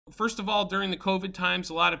first of all, during the COVID times,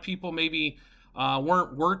 a lot of people maybe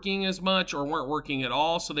weren't working as much or weren't working at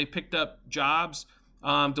all, so they picked up jobs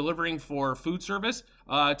delivering for food service,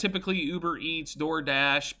 typically Uber Eats,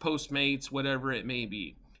 DoorDash, Postmates, whatever it may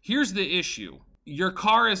be. Here's the issue. Your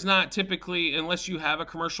car is not typically, unless you have a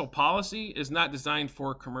commercial policy, is not designed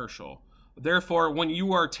for commercial. Therefore, when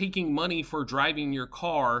you are taking money for driving your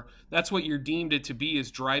car, that's what you're deemed it to be, is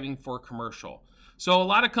driving for commercial. So a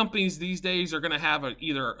lot of companies these days are going to have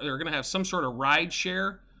either they're going to have some sort of ride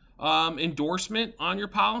share endorsement on your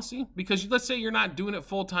policy, because let's say you're not doing it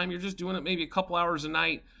full time, you're just doing it maybe a couple hours a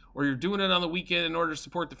night, or you're doing it on the weekend in order to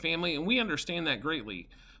support the family, and we understand that greatly.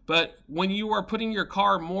 But when you are putting your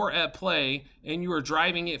car more at play and you are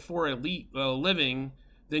driving it for a living,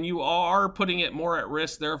 then you are putting it more at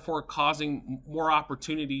risk, therefore causing more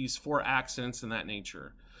opportunities for accidents in that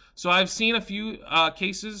nature. So I've seen a few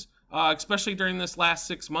cases, especially during this last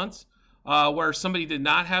 6 months, where somebody did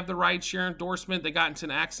not have the rideshare endorsement. They got into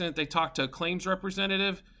an accident, they talked to a claims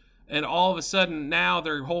representative, and all of a sudden now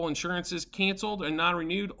their whole insurance is canceled and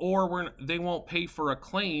non-renewed, or they won't pay for a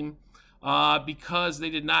claim because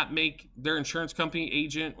they did not make their insurance company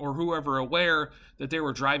agent or whoever aware that they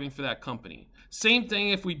were driving for that company. Same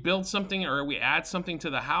thing if we build something or we add something to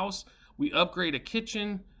the house, we upgrade a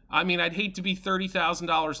kitchen. I mean, I'd hate to be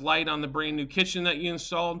 $30,000 light on the brand new kitchen that you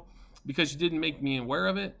installed because you didn't make me aware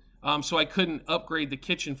of it. So I couldn't upgrade the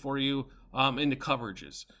kitchen for you into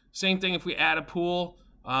coverages. Same thing if we add a pool.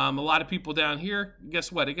 A lot of people down here,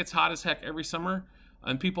 guess what? It gets hot as heck every summer,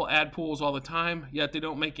 and people add pools all the time, yet they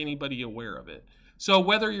don't make anybody aware of it. So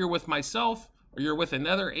whether you're with myself or you're with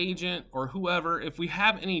another agent or whoever, if we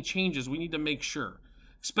have any changes, we need to make sure,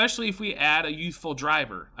 especially if we add a youthful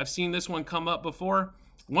driver. I've seen this one come up before.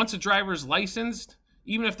 Once a driver's licensed,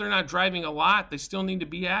 even if they're not driving a lot, they still need to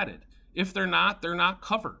be added. If they're not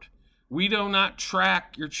covered. We do not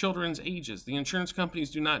track your children's ages. The insurance companies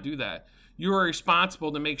do not do that. You are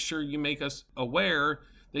responsible to make sure you make us aware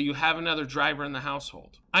that you have another driver in the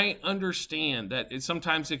household. I understand that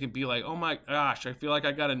sometimes it can be like, oh my gosh, I feel like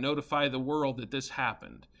I got to notify the world that this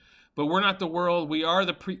happened. But we're not the world. We are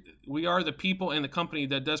the people and the company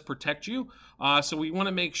that does protect you. So we want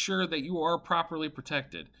to make sure that you are properly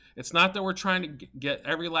protected. It's not that we're trying to get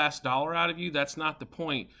every last dollar out of you. That's not the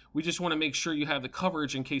point. We just want to make sure you have the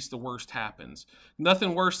coverage in case the worst happens.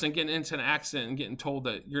 Nothing worse than getting into an accident and getting told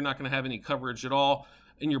that you're not going to have any coverage at all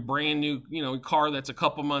in your brand new, car that's a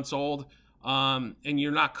couple months old, and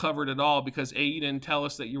you're not covered at all because A, you didn't tell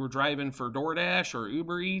us that you were driving for DoorDash or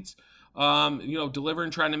Uber Eats,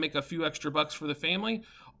 delivering, trying to make a few extra bucks for the family,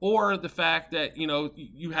 or the fact that,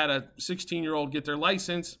 you had a 16-year-old get their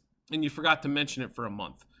license and you forgot to mention it for a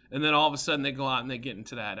month. And then all of a sudden they go out and they get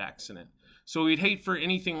into that accident. So we'd hate for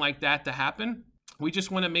anything like that to happen. We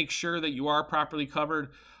just want to make sure that you are properly covered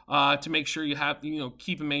to make sure you have,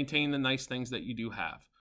 keep and maintain the nice things that you do have.